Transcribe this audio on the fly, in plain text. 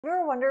You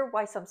ever wonder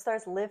why some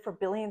stars live for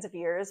billions of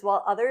years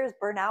while others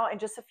burn out in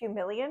just a few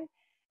million?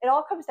 It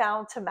all comes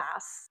down to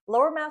mass.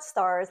 Lower mass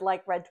stars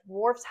like red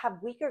dwarfs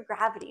have weaker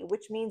gravity,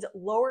 which means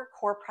lower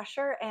core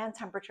pressure and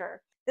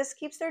temperature. This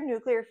keeps their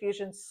nuclear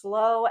fusion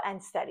slow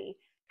and steady,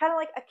 kind of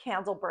like a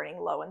candle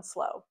burning low and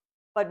slow.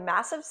 But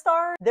massive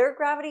stars, their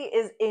gravity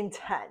is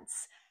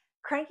intense,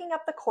 cranking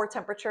up the core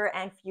temperature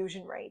and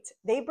fusion rate.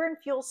 They burn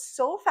fuel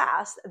so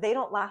fast they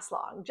don't last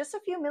long, just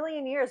a few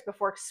million years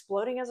before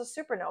exploding as a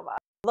supernova.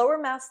 Lower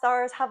mass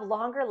stars have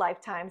longer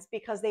lifetimes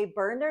because they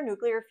burn their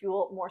nuclear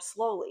fuel more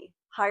slowly.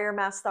 Higher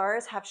mass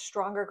stars have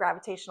stronger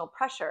gravitational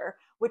pressure,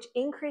 which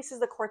increases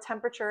the core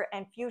temperature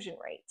and fusion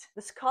rate.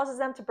 This causes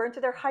them to burn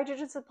through their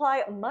hydrogen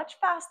supply much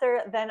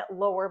faster than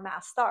lower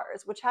mass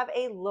stars, which have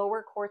a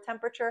lower core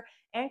temperature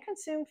and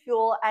consume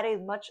fuel at a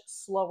much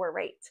slower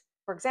rate.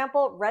 For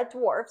example, red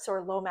dwarfs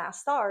or low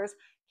mass stars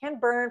can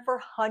burn for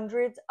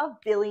hundreds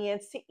of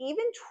billions to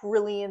even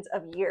trillions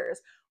of years,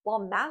 while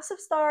massive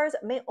stars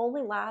may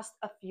only last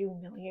a few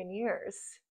million years.